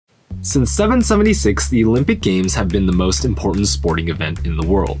Since 776, the Olympic Games have been the most important sporting event in the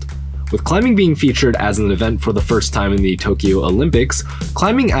world. With climbing being featured as an event for the first time in the Tokyo Olympics,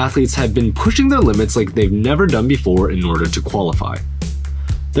 climbing athletes have been pushing their limits like they've never done before in order to qualify.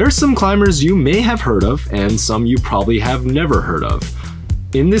 There are some climbers you may have heard of, and some you probably have never heard of.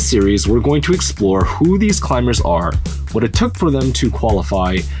 In this series, we're going to explore who these climbers are, what it took for them to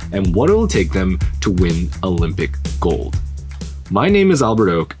qualify, and what it will take them to win Olympic gold. My name is Albert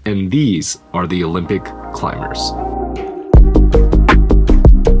Oak, and these are the Olympic climbers.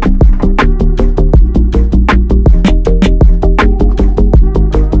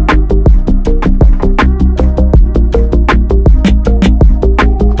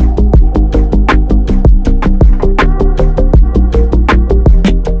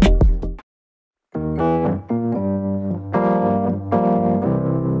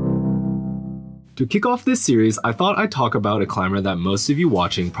 To kick off this series, I thought I'd talk about a climber that most of you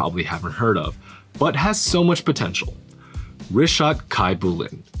watching probably haven't heard of, but has so much potential. Rishat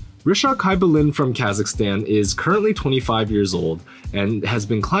Khaibullin. Rishat Khaibullin from Kazakhstan is currently 25 years old and has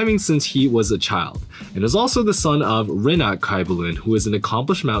been climbing since he was a child, and is also the son of Rita Khaibullin, who is an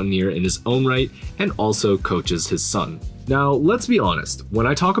accomplished mountaineer in his own right and also coaches his son. Now, let's be honest, when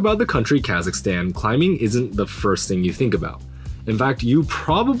I talk about the country Kazakhstan, climbing isn't the first thing you think about. In fact, you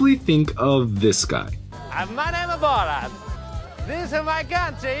probably think of this guy. My name is Borat. This is my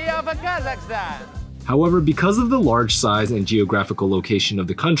country of Kazakhstan. However, because of the large size and geographical location of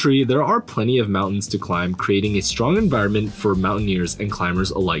the country, there are plenty of mountains to climb, creating a strong environment for mountaineers and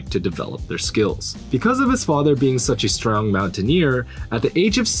climbers alike to develop their skills. Because of his father being such a strong mountaineer, at the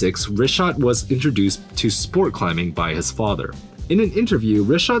age of 6, Rishat was introduced to sport climbing by his father. In an interview,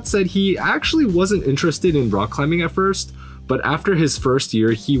 Rishat said he actually wasn't interested in rock climbing at first, but after his first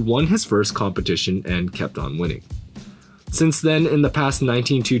year, he won his first competition and kept on winning. Since then, in the past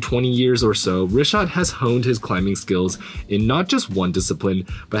 19 to 20 years or so, Rishat has honed his climbing skills in not just one discipline,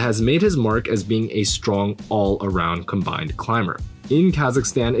 but has made his mark as being a strong all-around combined climber. In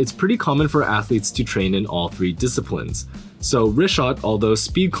Kazakhstan, it's pretty common for athletes to train in all three disciplines. So Rishat, although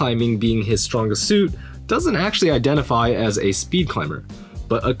speed climbing being his strongest suit, doesn't actually identify as a speed climber,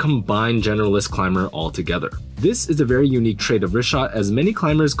 but a combined generalist climber altogether. This is a very unique trait of Rishat, as many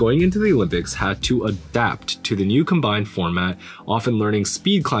climbers going into the Olympics had to adapt to the new combined format, often learning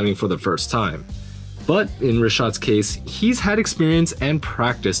speed climbing for the first time. But in Rishat's case, he's had experience and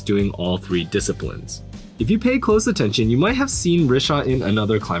practice doing all three disciplines. If you pay close attention, you might have seen Rishat in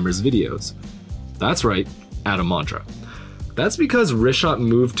another climber's videos. That's right, Adam Ondra. That's because Rishat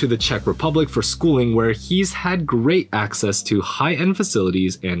moved to the Czech Republic for schooling, where he's had great access to high-end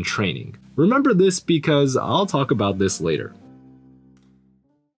facilities and training. Remember this because I'll talk about this later.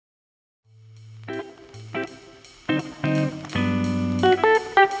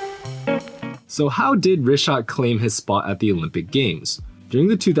 So how did Rishat claim his spot at the Olympic Games? During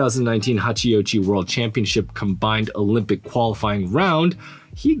the 2019 Hachiochi World Championship combined Olympic qualifying round,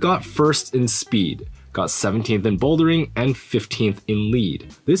 he got first in speed, got 17th in bouldering, and 15th in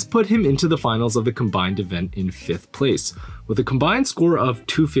lead. This put him into the finals of the combined event in 5th place, with a combined score of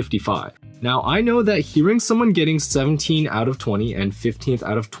 255. Now, I know that hearing someone getting 17 out of 20 and 15th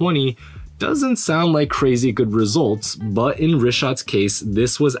out of 20 doesn't sound like crazy good results, but in Rishat's case,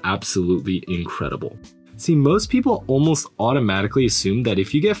 this was absolutely incredible. See, most people almost automatically assume that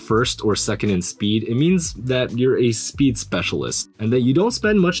if you get first or second in speed, it means that you're a speed specialist, and that you don't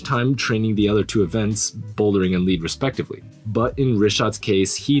spend much time training the other two events, bouldering and lead respectively. But in Rishat's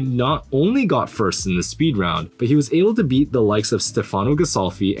case, he not only got first in the speed round, but he was able to beat the likes of Stefano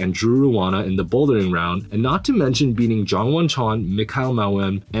Gassalfi and Drew Ruana in the bouldering round, and not to mention beating Jongwon Chon, Mikhail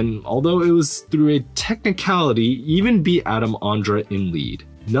Mawen, and although it was through a technicality, even beat Adam Ondra in lead.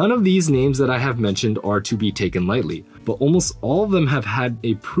 None of these names that I have mentioned are to be taken lightly, but almost all of them have had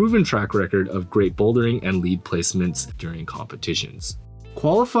a proven track record of great bouldering and lead placements during competitions.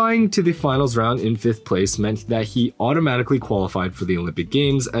 Qualifying to the finals round in 5th place meant that he automatically qualified for the Olympic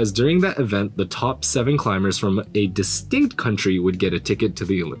Games, as during that event, the top 7 climbers from a distinct country would get a ticket to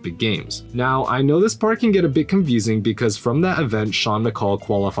the Olympic Games. Now, I know this part can get a bit confusing because from that event, Sean McCall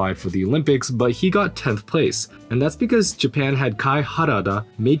qualified for the Olympics, but he got 10th place. And that's because Japan had Kai Harada,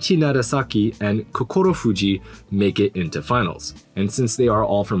 Meiichi Nagasaki, and Kokoro Fuji make it into finals. And since they are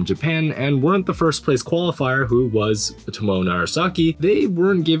all from Japan and weren't the first place qualifier, who was Tomoe Narasaki, they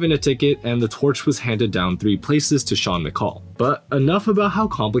weren't given a ticket and the torch was handed down 3 places to Sean McCall. But enough about how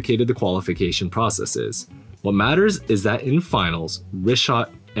complicated the qualification process is. What matters is that in finals, Rishat,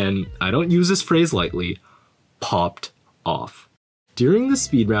 and I don't use this phrase lightly, popped off. During the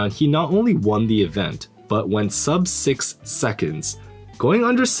speed round, he not only won the event, but went sub 6 seconds, Going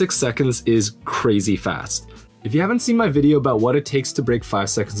under 6 seconds is crazy fast. If you haven't seen my video about what it takes to break 5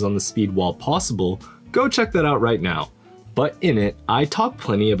 seconds on the speed while possible, go check that out right now. But in it, I talk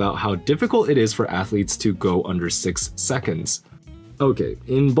plenty about how difficult it is for athletes to go under 6 seconds. Okay,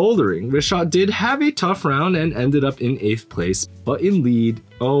 in bouldering, Rishat did have a tough round and ended up in 8th place, but in lead,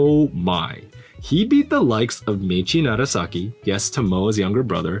 oh my. He beat the likes of Meiichi Narasaki, yes, Tomoa's younger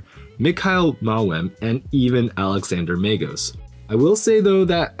brother, Mikhail Mawem, and even Alexander Magos. I will say though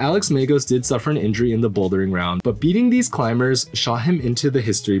that Alex Magos did suffer an injury in the bouldering round, but beating these climbers shot him into the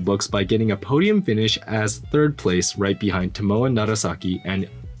history books by getting a podium finish as 3rd place right behind Tomoa Narasaki and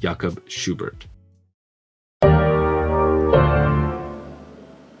Jakob Schubert.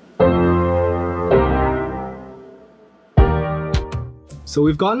 So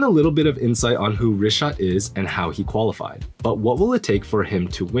we've gotten a little bit of insight on who Rishat is and how he qualified, but what will it take for him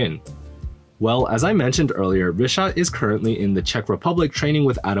to win? Well, as I mentioned earlier, Rishat is currently in the Czech Republic training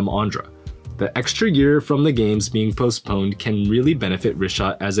with Adam Ondra. The extra year from the games being postponed can really benefit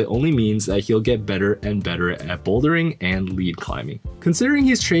Rishat, as it only means that he'll get better and better at bouldering and lead climbing. Considering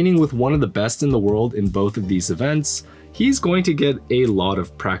he's training with one of the best in the world in both of these events, he's going to get a lot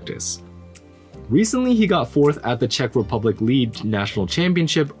of practice. Recently, he got 4th at the Czech Republic Lead National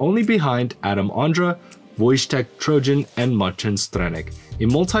Championship, only behind Adam Ondra, Wojtek Trojan, and Martin Stranek, a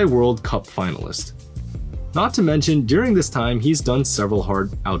multi-World Cup finalist. Not to mention, during this time, he's done several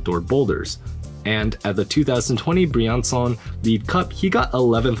hard outdoor boulders, and at the 2020 Briançon Lead Cup, he got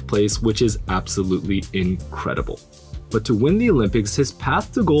 11th place, which is absolutely incredible. But to win the Olympics, his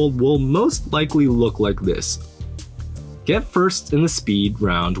path to gold will most likely look like this. Get first in the speed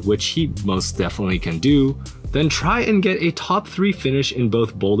round, which he most definitely can do, then try and get a top 3 finish in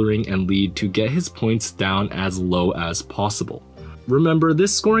both bouldering and lead to get his points down as low as possible. Remember,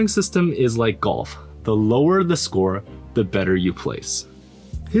 this scoring system is like golf. The lower the score, the better you place.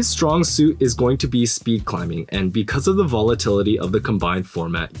 His strong suit is going to be speed climbing, and because of the volatility of the combined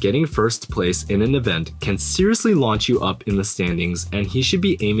format, getting first place in an event can seriously launch you up in the standings, and he should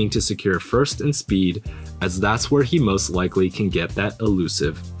be aiming to secure first in speed, as that's where he most likely can get that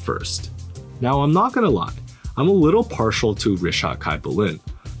elusive first. Now, I'm not gonna lie, I'm a little partial to Rishat Khaibullin.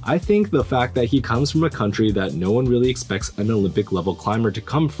 I think the fact that he comes from a country that no one really expects an Olympic level climber to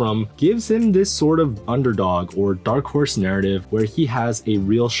come from gives him this sort of underdog or dark horse narrative where he has a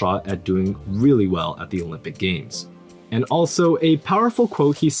real shot at doing really well at the Olympic Games. And also, a powerful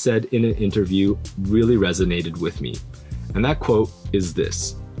quote he said in an interview really resonated with me. And that quote is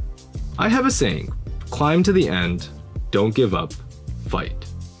this: "I have a saying, climb to the end, don't give up, fight."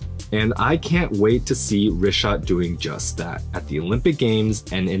 And I can't wait to see Rishat doing just that at the Olympic Games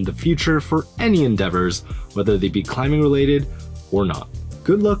and in the future for any endeavors, whether they be climbing related or not.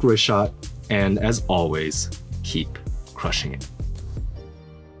 Good luck, Rishat, and as always, keep crushing it.